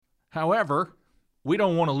However, we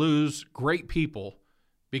don't want to lose great people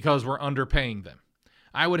because we're underpaying them.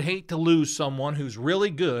 I would hate to lose someone who's really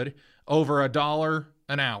good over $1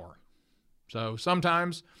 an hour. So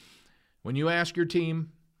sometimes when you ask your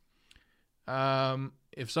team,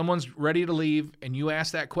 if someone's ready to leave and you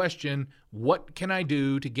ask that question, what can I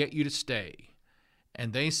do to get you to stay?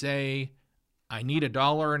 And they say, I need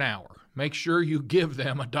 $1 an hour. Make sure you give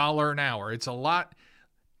them $1 an hour. It's a lot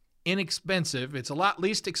inexpensive. It's a lot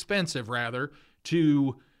least expensive, rather,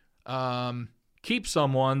 to keep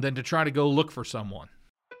someone than to try to go look for someone.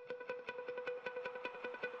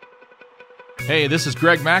 Hey, this is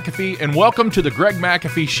Greg McAfee, and welcome to the Greg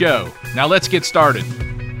McAfee Show. Now let's get started.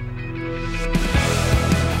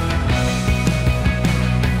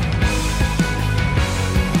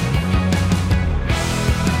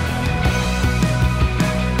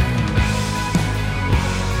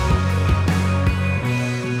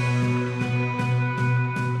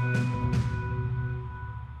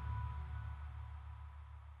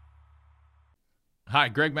 Hi,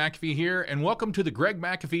 Greg McAfee here, and welcome to the Greg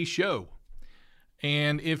McAfee Show.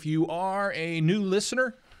 And if you are a new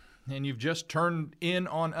listener and you've just turned in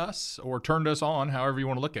on us or turned us on, however you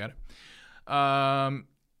want to look at it,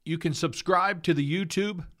 you can subscribe to the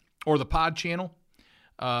YouTube or the pod channel.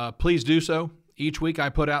 Please do so. Each week I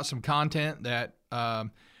put out some content that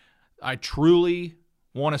I truly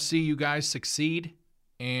want to see you guys succeed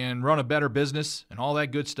and run a better business and all that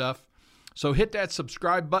good stuff. So hit that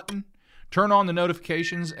subscribe button. Turn on the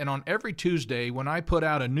notifications, and on every Tuesday when I put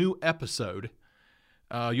out a new episode,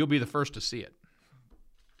 you'll be the first to see it.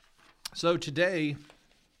 So today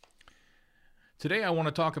I want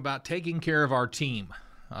to talk about taking care of our team.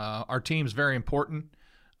 Our team's very important.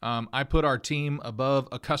 I put our team above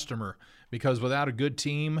a customer because without a good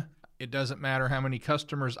team, it doesn't matter how many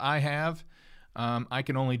customers I have. I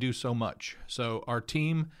can only do so much. So our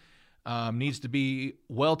team needs to be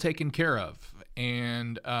well taken care of.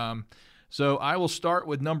 And so I will start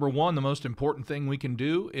with number one. The most important thing we can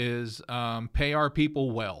do is pay our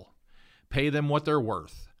people well. Pay them what they're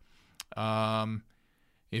worth.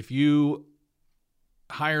 If you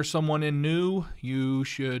hire someone in new, you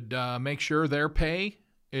should make sure their pay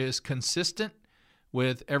is consistent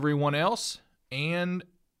with everyone else and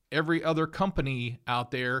every other company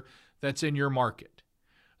out there that's in your market.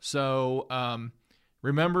 So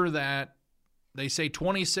remember that they say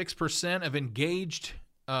 26% of engaged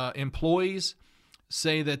employees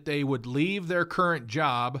say that they would leave their current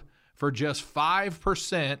job for just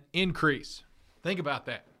 5% increase. Think about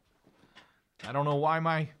that. I don't know why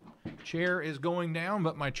my chair is going down,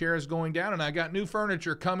 but my chair is going down, and I got new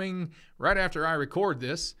furniture coming right after I record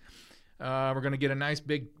this. We're going to get a nice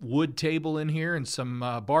big wood table in here and some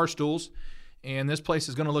bar stools, and this place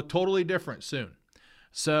is going to look totally different soon.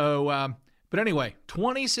 So, but anyway,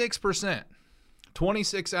 26%.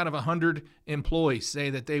 26 out of 100 employees say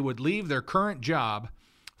that they would leave their current job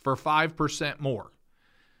for 5% more.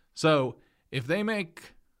 So if they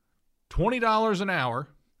make $20 an hour,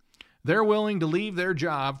 they're willing to leave their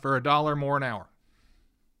job for $1 more an hour.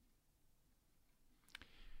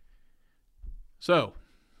 So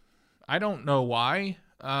I don't know why.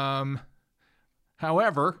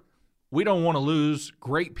 However, we don't want to lose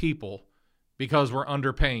great people because we're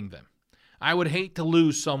underpaying them. I would hate to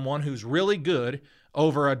lose someone who's really good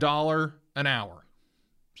over $1 an hour.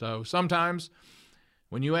 So sometimes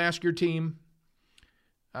when you ask your team,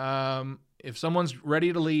 if someone's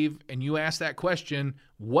ready to leave and you ask that question,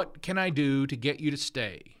 what can I do to get you to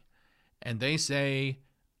stay? And they say,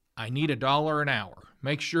 I need $1 an hour.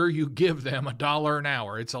 Make sure you give them $1 an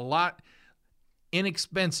hour. It's a lot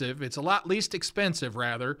inexpensive. It's a lot least expensive,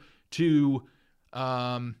 rather, to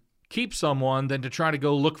keep someone than to try to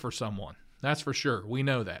go look for someone. That's for sure. We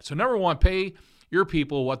know that. So number one, pay your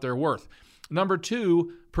people what they're worth. Number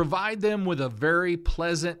two, provide them with a very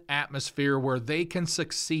pleasant atmosphere where they can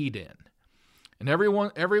succeed in. And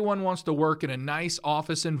everyone wants to work in a nice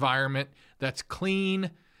office environment that's clean,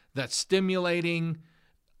 that's stimulating,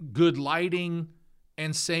 good lighting,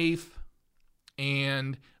 and safe.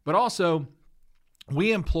 But also,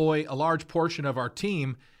 we employ a large portion of our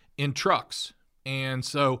team in trucks. And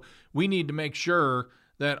so we need to make sure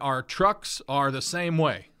that our trucks are the same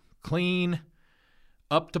way. Clean,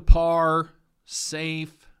 up to par,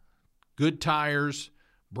 safe, good tires,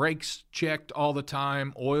 brakes checked all the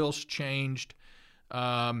time, oils changed,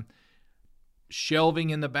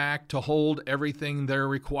 shelving in the back to hold everything they're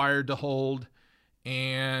required to hold,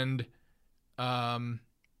 and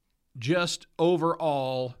just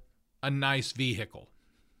overall a nice vehicle.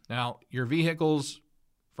 Now, your vehicles,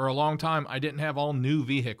 for a long time, I didn't have all new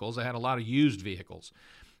vehicles. I had a lot of used vehicles.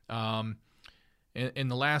 In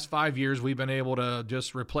the last 5 years, we've been able to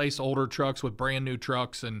just replace older trucks with brand new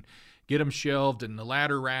trucks and get them shelved and the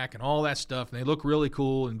ladder rack and all that stuff. And they look really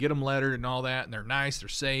cool and get them lettered and all that. And they're nice, they're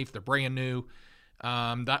safe, they're brand new.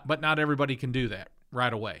 But not everybody can do that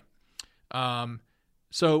right away.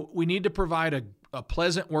 So we need to provide a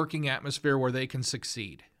pleasant working atmosphere where they can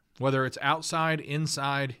succeed, whether it's outside,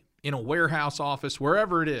 inside, in a warehouse office,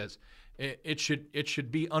 wherever it is. It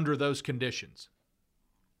should be under those conditions.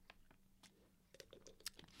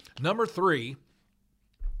 Number 3,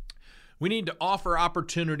 we need to offer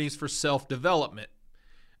opportunities for self-development.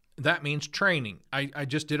 That means training. I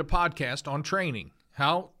just did a podcast on training.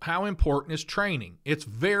 How important is training? It's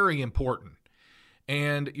very important.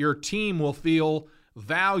 And your team will feel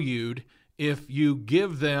valued if you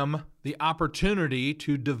give them the opportunity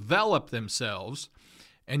to develop themselves,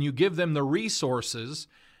 and you give them the resources,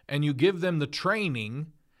 and you give them the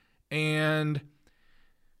training, and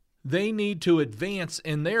they need to advance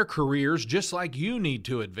in their careers just like you need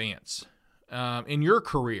to advance in your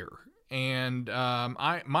career. And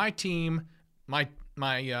my team, my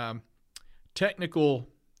technical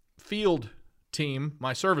field team,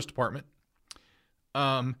 my service department,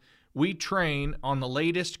 we train on the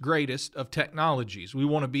latest, greatest of technologies. We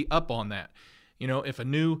want to be up on that. You know, if a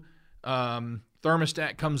new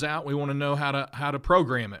thermostat comes out, we want to know how to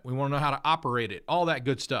program it. We want to know how to operate it, all that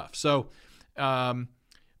good stuff. So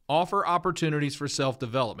offer opportunities for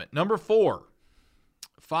self-development. Number 4,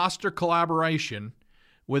 foster collaboration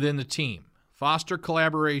within the team. Foster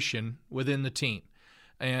collaboration within the team.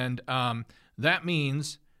 And that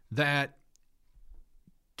means that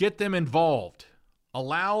get them involved.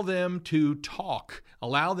 Allow them to talk.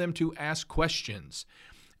 Allow them to ask questions.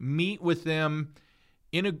 Meet with them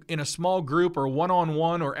in a small group or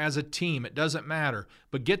one-on-one or as a team. It doesn't matter.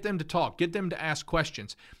 But get them to talk. Get them to ask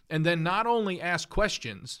questions. And then not only ask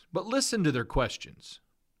questions, but listen to their questions.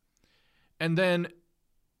 And then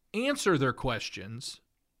answer their questions.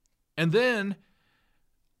 And then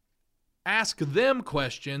ask them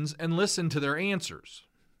questions and listen to their answers.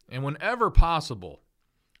 And whenever possible,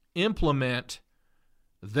 implement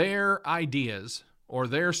their ideas or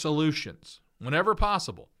their solutions whenever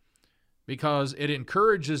possible, because it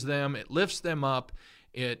encourages them, it lifts them up,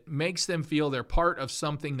 it makes them feel they're part of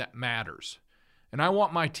something that matters. And I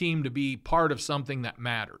want my team to be part of something that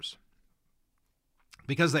matters.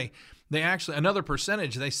 Because they actually, another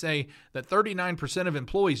percentage, they say that 39% of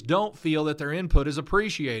employees don't feel that their input is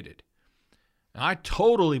appreciated. Now, I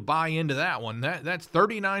totally buy into that one. That's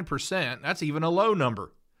 39%. That's even a low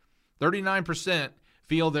number. 39%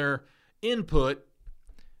 feel their input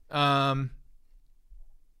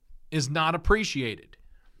is not appreciated.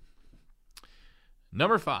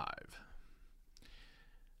 Number 5,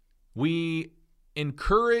 we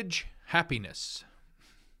encourage happiness.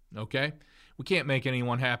 Okay? We can't make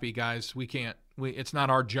anyone happy, guys. We can't. It's not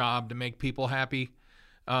our job to make people happy.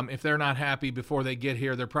 If they're not happy before they get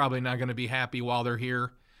here, they're probably not going to be happy while they're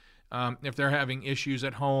here. If they're having issues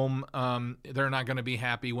at home, they're not going to be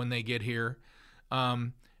happy when they get here.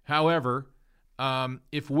 However,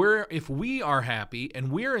 if we are happy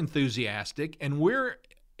and we're enthusiastic and we're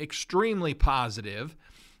extremely positive,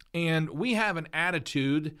 and we have an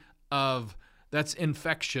attitude of that's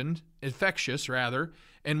infectious rather,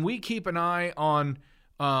 and we keep an eye on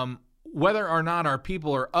whether or not our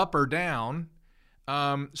people are up or down,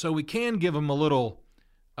 so we can give them a little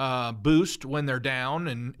boost when they're down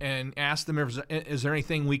and ask them, is there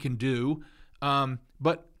anything we can do?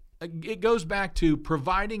 But it goes back to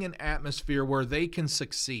providing an atmosphere where they can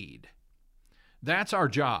succeed. That's our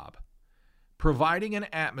job. Providing an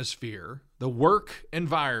atmosphere, the work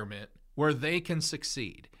environment, where they can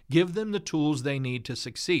succeed. Give them the tools they need to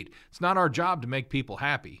succeed. It's not our job to make people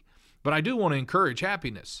happy, but I do want to encourage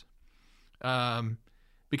happiness,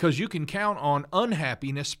 because you can count on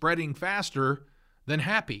unhappiness spreading faster than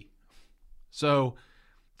happy. So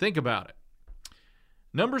think about it.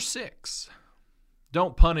 Number 6,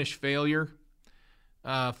 don't punish failure.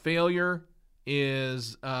 Failure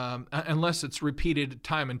is, unless it's repeated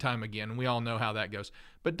time and time again, and we all know how that goes.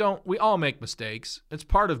 But we all make mistakes. It's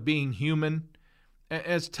part of being human.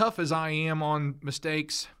 As tough as I am on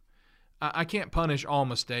mistakes, I can't punish all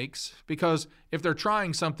mistakes, because if they're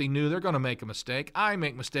trying something new, they're going to make a mistake. I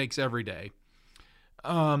make mistakes every day.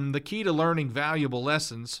 The key to learning valuable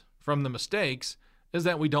lessons from the mistakes is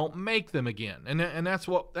that we don't make them again. And that's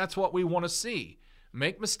what we want to see.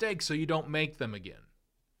 Make mistakes so you don't make them again.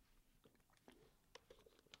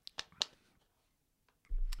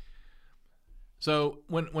 So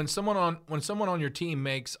when someone on your team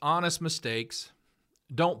makes honest mistakes,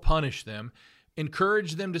 don't punish them.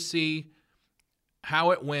 Encourage them to see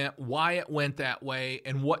how it went, why it went that way,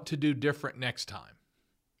 and what to do different next time.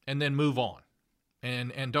 And then move on.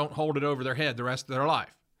 And don't hold it over their head the rest of their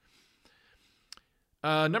life.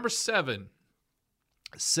 Number 7,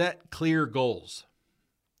 set clear goals.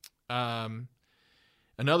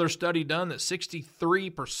 Another study done that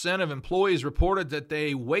 63% of employees reported that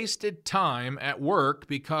they wasted time at work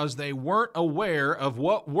because they weren't aware of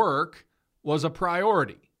what work was a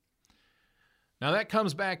priority. Now that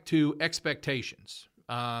comes back to expectations,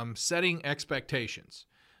 setting expectations.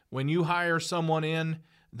 When you hire someone in,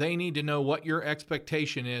 they need to know what your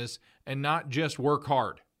expectation is and not just work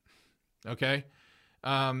hard. Okay?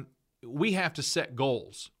 We have to set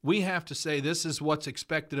goals. We have to say this is what's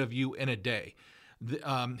expected of you in a day.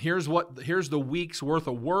 Here's the week's worth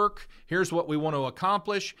of work. Here's what we want to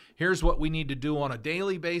accomplish. Here's what we need to do on a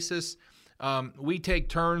daily basis. We take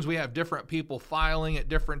turns. We have different people filing at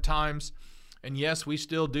different times. And yes, we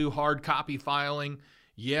still do hard copy filing.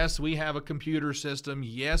 Yes, we have a computer system.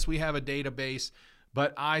 Yes, we have a database.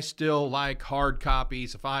 But I still like hard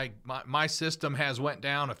copies. If my system has went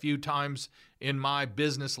down a few times in my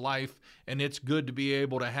business life, and it's good to be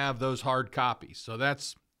able to have those hard copies. So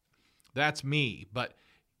that's me. But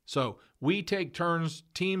so we take turns,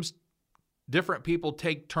 teams, different people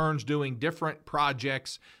take turns doing different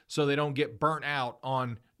projects so they don't get burnt out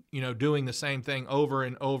on, doing the same thing over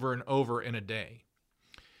and over and over in a day.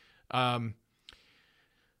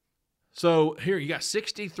 So here you got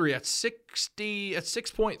 63, that's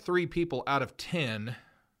 6.3 people out of 10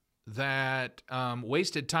 that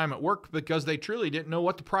wasted time at work because they truly didn't know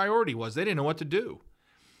what the priority was. They didn't know what to do.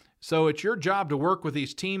 So it's your job to work with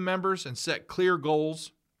these team members and set clear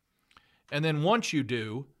goals. And then once you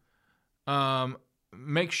do,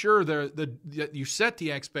 make sure that you set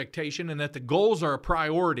the expectation and that the goals are a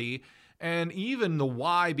priority and even the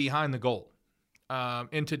why behind the goal.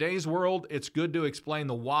 In today's world, it's good to explain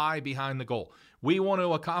the why behind the goal. We want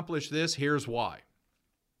to accomplish this. Here's why.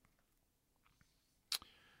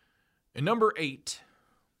 And number 8,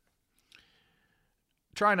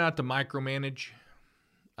 try not to micromanage.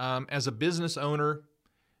 As a business owner,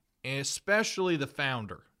 especially the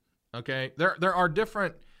founder, okay? There are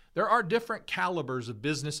different calibers of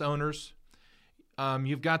business owners.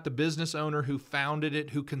 You've got the business owner who founded it,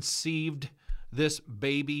 who conceived this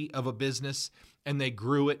baby of a business, and they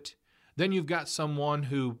grew it. Then you've got someone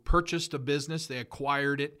who purchased a business, they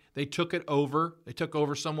acquired it, they took over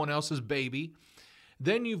someone else's baby.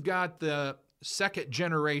 Then you've got the second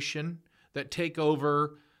generation that take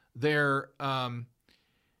over their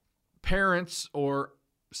parents or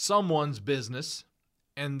someone's business.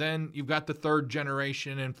 And then you've got the third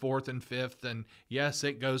generation and fourth and fifth. And yes,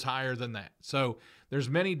 it goes higher than that. So there's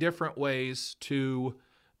many different ways to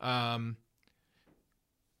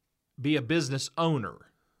be a business owner.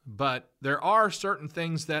 But there are certain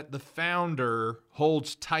things that the founder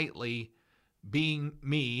holds tightly, being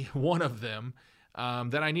me, one of them,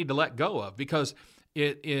 that I need to let go of because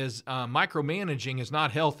it is micromanaging is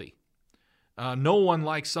not healthy. No one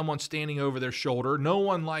likes someone standing over their shoulder. No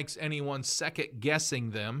one likes anyone second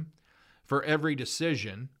guessing them for every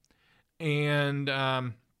decision.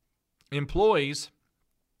 And employees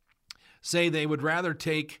say they would rather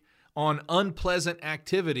take on unpleasant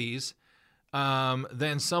activities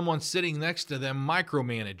than someone sitting next to them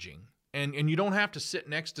micromanaging. And you don't have to sit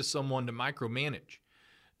next to someone to micromanage.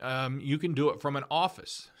 You can do it from an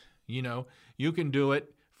office. You can do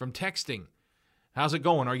it from texting. How's it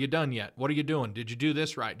going? Are you done yet? What are you doing? Did you do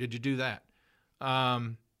this right? Did you do that?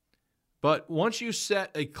 But once you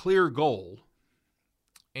set a clear goal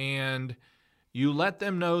and you let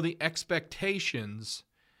them know the expectations,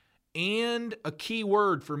 and a key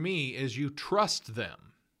word for me is you trust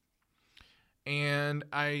them. And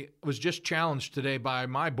I was just challenged today by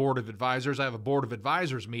my board of advisors. I have a board of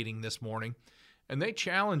advisors meeting this morning, and they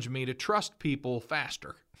challenged me to trust people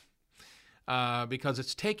faster. Because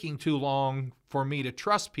it's taking too long for me to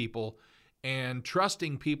trust people, and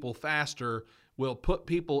trusting people faster will put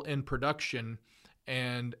people in production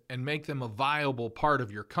and make them a viable part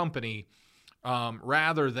of your company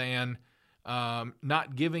rather than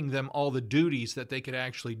not giving them all the duties that they could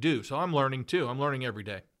actually do. So I'm learning too. I'm learning every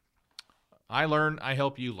day. I learn, I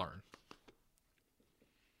help you learn.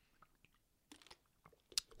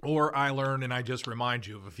 Or I learn and I just remind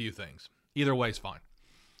you of a few things. Either way is fine.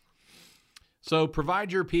 So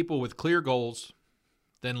provide your people with clear goals,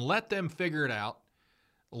 then let them figure it out,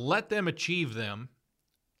 let them achieve them,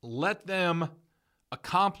 let them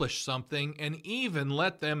accomplish something, and even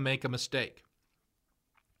let them make a mistake.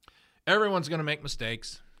 Everyone's going to make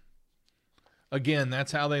mistakes. Again,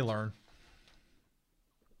 that's how they learn.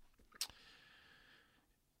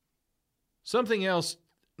 Something else,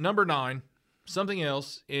 number 9, something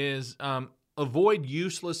else is avoid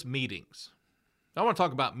useless meetings. I want to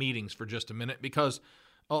talk about meetings for just a minute because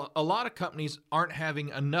a lot of companies aren't having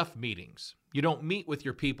enough meetings. You don't meet with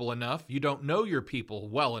your people enough. You don't know your people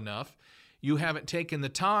well enough. You haven't taken the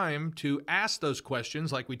time to ask those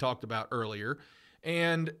questions like we talked about earlier.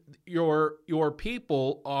 And your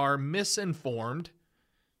people are misinformed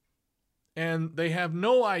and they have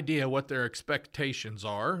no idea what their expectations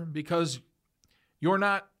are because you're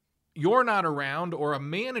not around, or a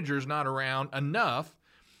manager's not around enough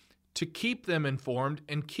to keep them informed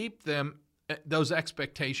and keep them those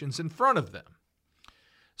expectations in front of them.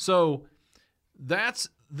 So that's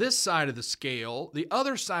this side of the scale. The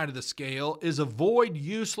other side of the scale is avoid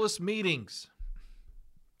useless meetings.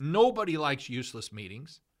 Nobody likes useless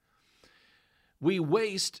meetings. We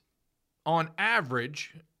waste, on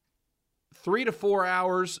average, 3 to 4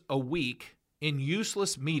 hours a week in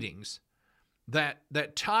useless meetings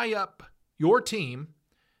that tie up your team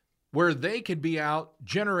where they could be out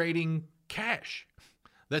generating cash,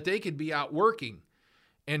 that they could be out working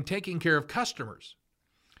and taking care of customers.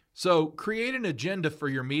 So create an agenda for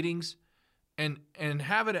your meetings and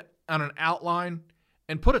have it on an outline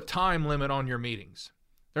and put a time limit on your meetings.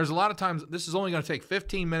 There's a lot of times this is only going to take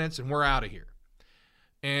 15 minutes and we're out of here.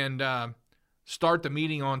 And start the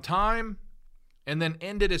meeting on time and then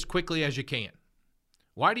end it as quickly as you can.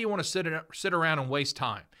 Why do you want to sit around and waste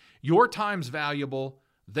time? Your time's valuable,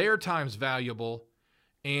 their time's valuable,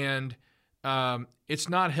 and it's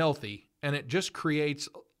not healthy, and it just creates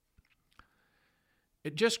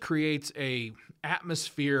a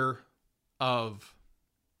atmosphere of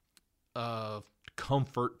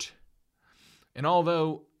comfort. And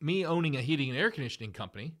although me owning a heating and air conditioning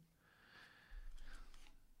company,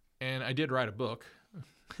 and I did write a book,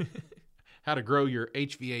 How to Grow Your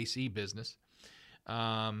HVAC Business,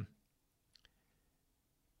 and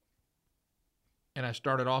I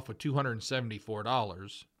started off with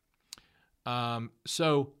 $274.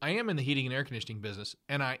 So I am in the heating and air conditioning business,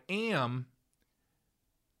 and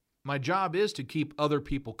my job is to keep other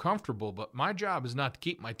people comfortable, but my job is not to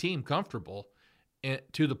keep my team comfortable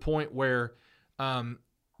to the point where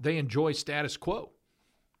they enjoy status quo.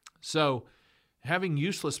 So having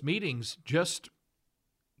useless meetings just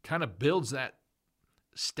kind of builds that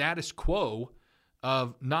status quo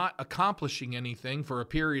of not accomplishing anything for a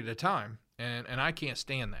period of time. And I can't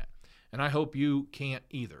stand that. And I hope you can't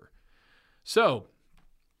either. So,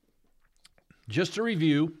 just to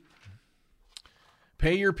review,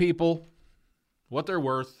 pay your people what they're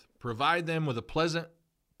worth, provide them with a pleasant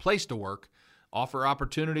place to work, offer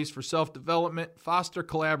opportunities for self-development, foster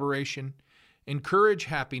collaboration, encourage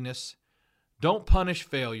happiness, don't punish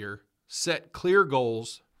failure, set clear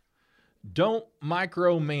goals, don't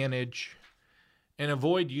micromanage, and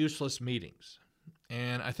avoid useless meetings.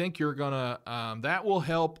 And I think you're going to, that will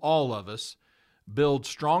help all of us build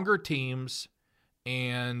stronger teams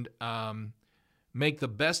and make the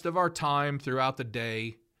best of our time throughout the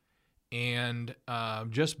day and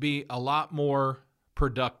just be a lot more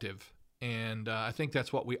productive. And I think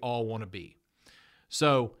that's what we all want to be.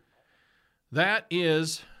 So that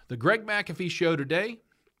is the Greg McAfee Show today.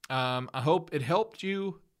 I hope it helped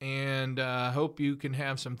you, and I hope you can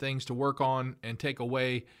have some things to work on and take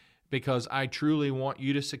away, because I truly want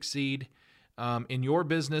you to succeed in your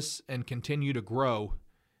business and continue to grow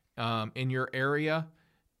in your area,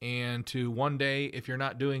 and to one day, if you're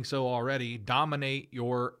not doing so already, dominate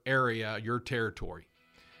your area, your territory.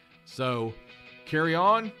 So carry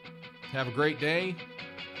on, have a great day,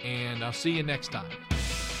 and I'll see you next time.